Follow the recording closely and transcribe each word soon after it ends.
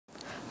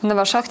В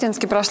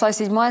Новошахтинске прошла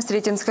седьмая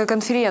Сретенская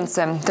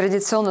конференция.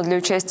 Традиционно для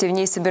участия в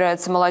ней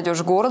собирается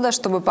молодежь города,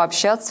 чтобы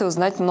пообщаться и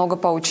узнать много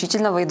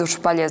поучительного и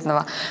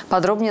душеполезного.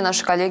 Подробнее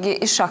наши коллеги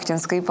из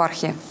Шахтинской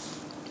епархии.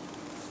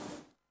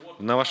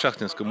 В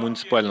Новошахтинском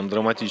муниципальном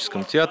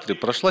драматическом театре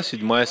прошла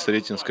седьмая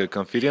Сретенская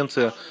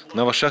конференция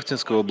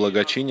Новошахтинского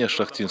благочиния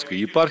Шахтинской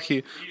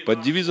епархии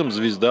под девизом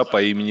 «Звезда по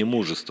имени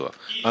Мужество».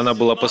 Она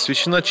была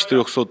посвящена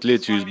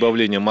 400-летию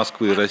избавления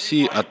Москвы и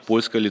России от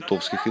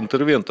польско-литовских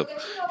интервентов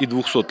и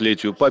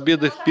 200-летию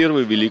победы в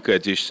Первой Великой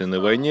Отечественной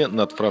войне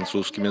над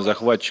французскими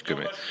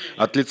захватчиками.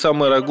 От лица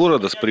мэра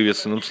города с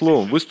приветственным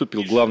словом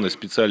выступил главный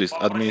специалист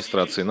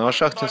администрации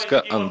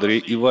Новошахтинска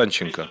Андрей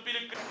Иванченко.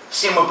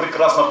 Все мы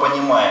прекрасно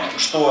понимаем,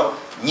 что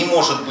не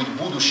может быть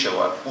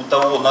будущего у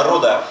того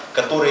народа,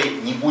 который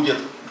не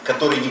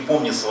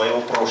помнит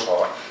своего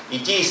прошлого. И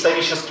те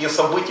исторические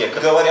события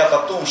говорят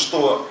о том,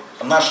 что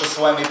наши с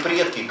вами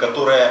предки,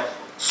 которые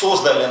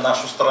создали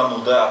нашу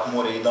страну, от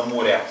моря и до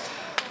моря,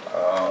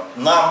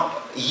 нам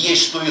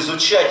есть что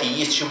изучать и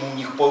есть чему у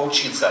них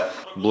поучиться.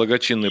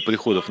 Благочинный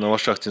приходов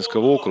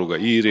Новошахтинского округа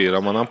иерей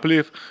Роман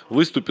Амплеев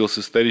выступил с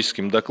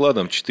историческим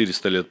докладом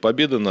 «400 лет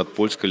победы над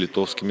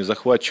польско-литовскими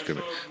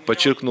захватчиками»,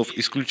 подчеркнув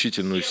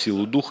исключительную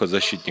силу духа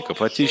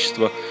защитников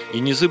Отечества и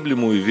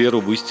незыблемую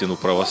веру в истину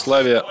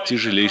православия в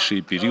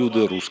тяжелейшие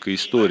периоды русской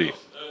истории.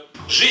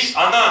 Жизнь,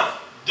 она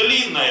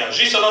длинная,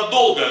 жизнь, она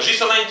долгая,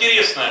 жизнь, она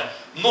интересная.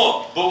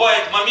 Но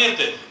бывают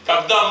моменты,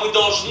 когда мы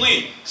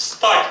должны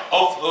стать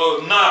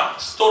на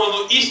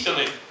сторону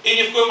истины и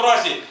ни в коем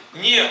разе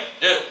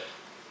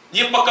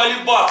не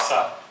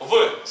поколебаться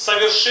в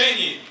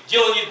совершении,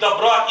 делании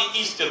добра и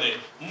истины.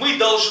 Мы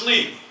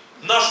должны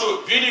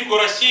нашу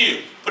великую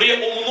Россию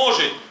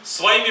приумножить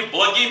своими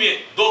благими,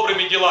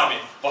 добрыми делами.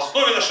 В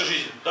основе нашей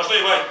жизни должны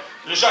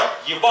лежать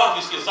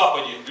евангельские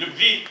заповеди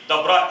любви,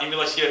 добра и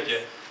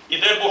милосердия. И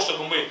дай Бог,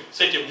 чтобы мы с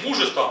этим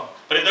мужеством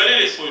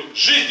преодолели свой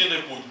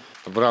жизненный путь.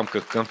 В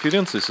рамках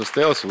конференции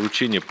состоялось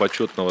вручение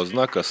почетного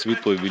знака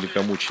святой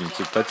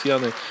великомученицы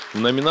Татьяны в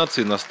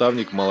номинации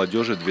 «Наставник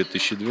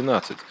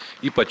молодежи-2012»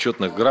 и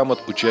почетных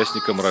грамот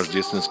участникам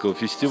рождественского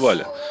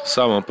фестиваля.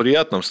 Самым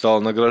приятным стало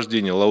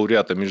награждение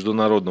лауреата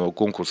международного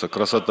конкурса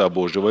 «Красота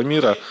Божьего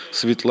мира»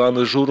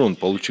 Светланы Журун,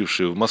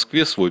 получившей в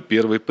Москве свой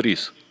первый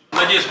приз.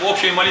 Надеюсь,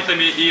 общими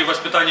молитвами и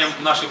воспитанием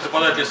наших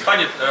преподавателей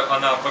станет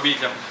она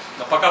победителем.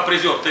 Пока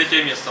призер,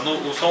 3-е место. Ну,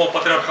 у самого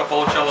патриарха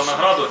получала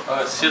награду.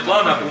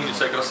 Светлана,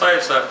 умница и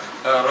красавица,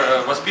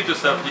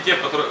 воспитывается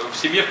в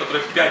семье, в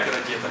которой 5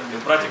 деток,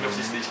 братиков,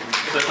 сестричек.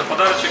 Это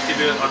подарочек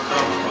тебе от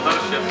храма,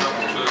 подарочек,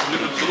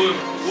 любим, целуем,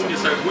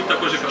 умница, будь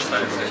такой же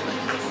красавицей.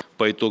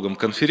 По итогам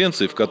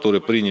конференции, в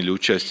которой приняли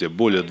участие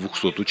более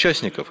 200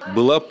 участников,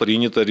 была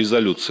принята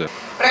резолюция.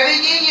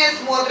 Проведение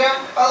смотра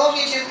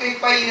паломнических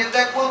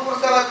поездок,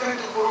 конкурсов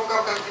открытых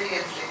уроков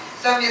конференции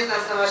совместно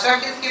с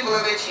Новошахтинским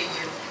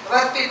благочинием.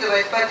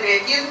 Воспитывать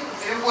патриотизм,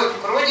 любовь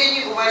к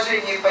родине,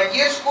 уважение и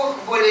поддержку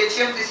более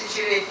чем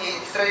тысячелетней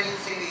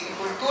традиции и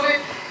культуры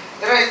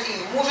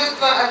России,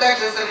 мужества, а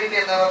также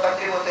современного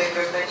патриота и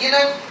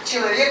гражданина,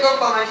 человека в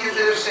полноте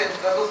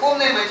совершенства,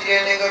 духовной и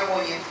материальной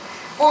гармонии.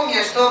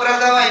 Помня, что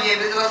образование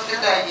без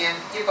воспитания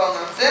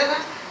неполноценно,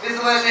 без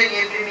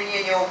уважения и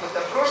применения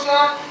опыта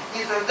прошлого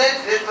не создать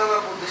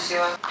светлого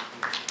будущего.